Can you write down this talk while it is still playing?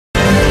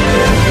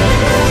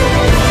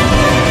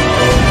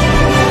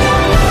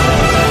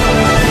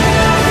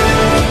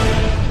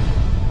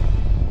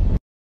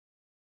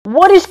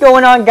What is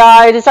going on,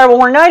 guys? It's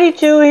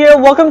Cyber192 here.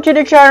 Welcome to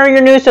the channel. You're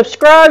new,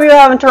 subscribe if you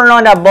haven't, turned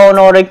on that bell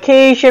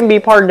notification, be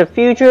part of the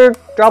future,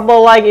 drop a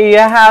like if you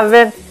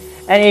haven't,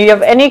 and if you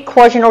have any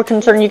question or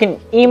concern, you can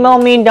email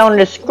me down in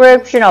the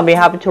description. I'll be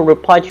happy to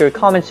reply to your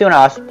comments soon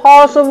as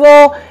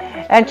possible.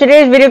 And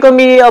today's video is going to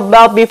be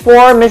about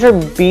before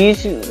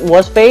MrBeast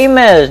was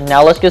famous.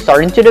 Now let's get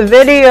started into the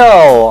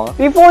video.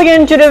 Before we get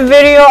into the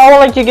video, I would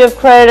like to give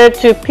credit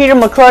to Peter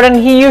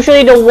McCrudden. He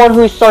usually the one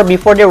who started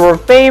before they were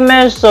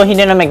famous, so he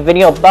didn't make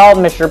video about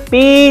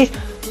MrBeast.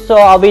 So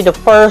I'll be the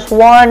first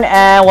one, and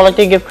I would like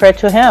to give credit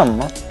to him.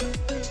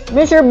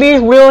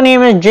 MrBeast's real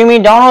name is Jimmy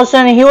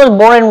Donaldson. He was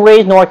born and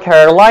raised North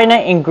Carolina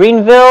in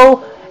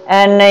Greenville,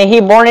 and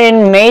he born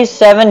in May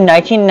 7,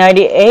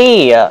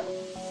 1998.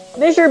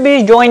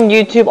 MrBeast joined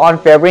YouTube on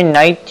February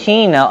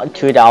 19,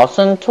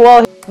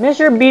 2012.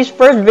 MrBeast's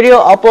first video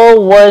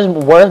upload was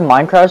Worst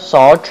Minecraft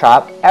Solved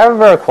Trap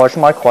Ever?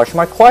 Question mark, question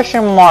mark,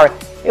 question mark.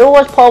 It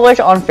was published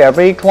on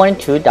February 20,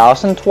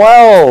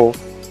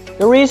 2012.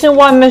 The reason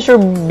why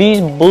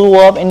MrBeast blew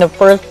up in the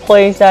first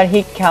place that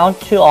he counted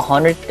to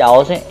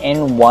 100,000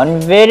 in one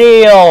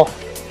video.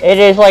 It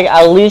is like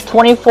at least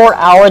 24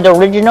 hours. The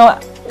original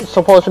is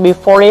supposed to be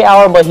 40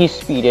 hours, but he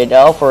speeded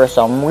up for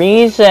some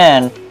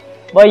reason.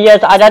 But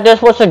yes, I thought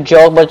this was a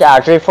joke, but it's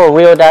actually for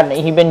real that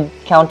he been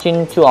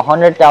counting to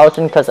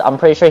 100,000 because I'm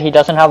pretty sure he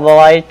doesn't have a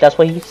life. That's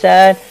what he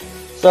said.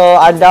 So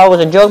I thought it was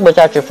a joke, but it's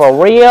actually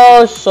for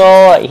real.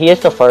 So he is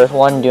the first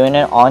one doing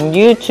it on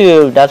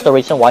YouTube. That's the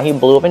reason why he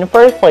blew up in the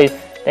first place.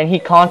 Then he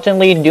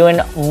constantly doing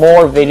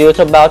more videos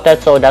about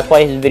that, so that's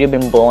why his video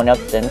been blowing up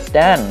since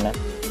then.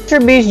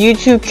 MrBeast's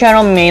YouTube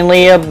channel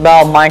mainly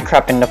about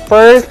Minecraft in the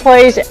first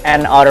place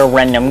and other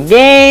random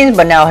games,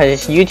 but now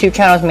his YouTube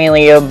channel is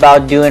mainly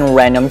about doing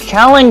random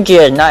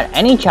challenges, not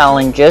any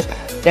challenges.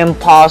 The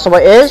impossible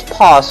is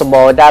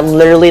possible. That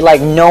literally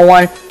like no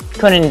one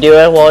couldn't do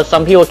it. Well,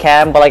 some people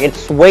can, but like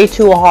it's way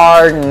too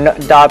hard.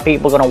 That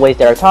people gonna waste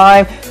their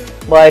time.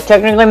 But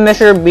technically,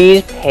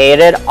 MrBeast paid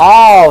it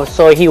off,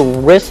 so he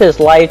risked his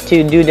life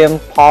to do the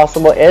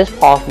impossible is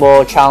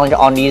possible challenge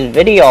on these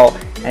videos.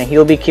 And he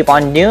will be keep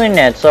on doing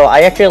it. So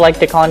I actually like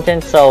the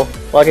content, so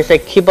like I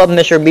said, keep up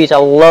MrBeast. I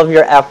love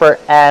your effort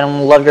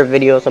and love your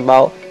videos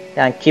about,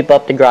 and keep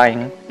up the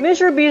grind.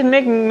 MrBeast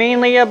make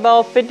mainly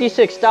about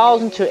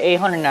 56,000 to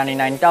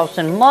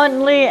 899,000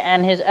 monthly,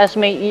 and his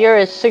estimated year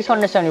is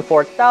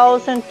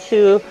 674,000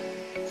 to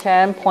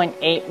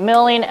 10.8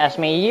 million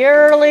estimated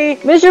yearly.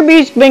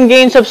 MrBeast been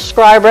gaining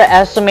subscriber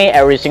estimate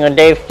every single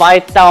day,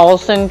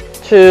 5,000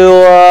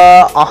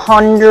 to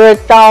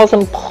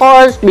 100,000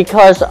 plus,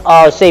 because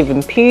of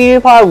saving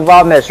PewDiePie.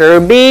 Without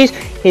MrBeast,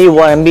 he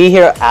wouldn't be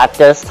here at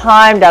this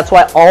time. That's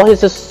why all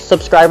his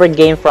subscriber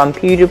gained from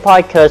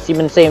PewDiePie, because he's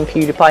been saving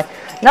PewDiePie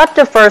not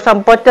the first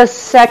time but the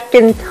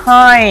second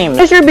time.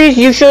 MrBeast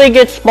usually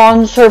gets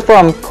sponsored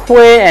from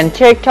Quid and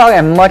TikTok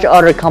and much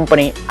other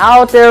company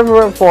out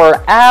there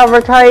for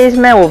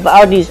advertisement.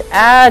 Without these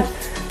ads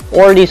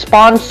or the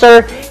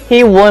sponsor,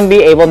 he wouldn't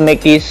be able to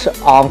make these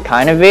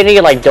kind of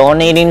video, like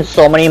donating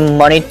so many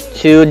money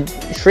to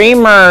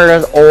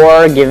streamers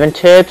or giving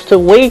tips to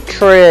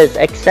waitress,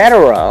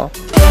 etc.